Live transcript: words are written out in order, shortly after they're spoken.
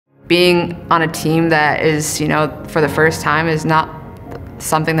being on a team that is, you know, for the first time is not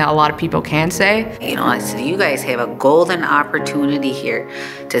something that a lot of people can say. You know, I said, you guys have a golden opportunity here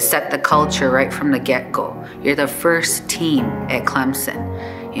to set the culture right from the get-go. You're the first team at Clemson.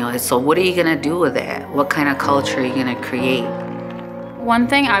 You know, so what are you gonna do with that? What kind of culture are you gonna create? One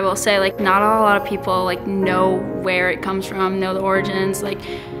thing I will say, like, not a lot of people like know where it comes from, know the origins. Like,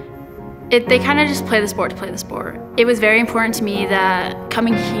 they kind of just play the sport to play the sport. It was very important to me that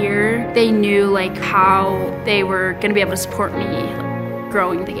coming here, they knew like how they were gonna be able to support me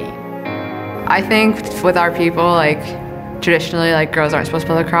growing the game. I think with our people, like, traditionally, like, girls aren't supposed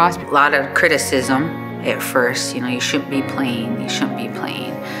to play lacrosse. A lot of criticism at first, you know, you shouldn't be playing, you shouldn't be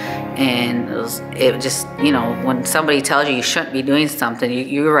playing. And it just, you know, when somebody tells you you shouldn't be doing something,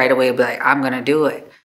 you right away be like, I'm gonna do it.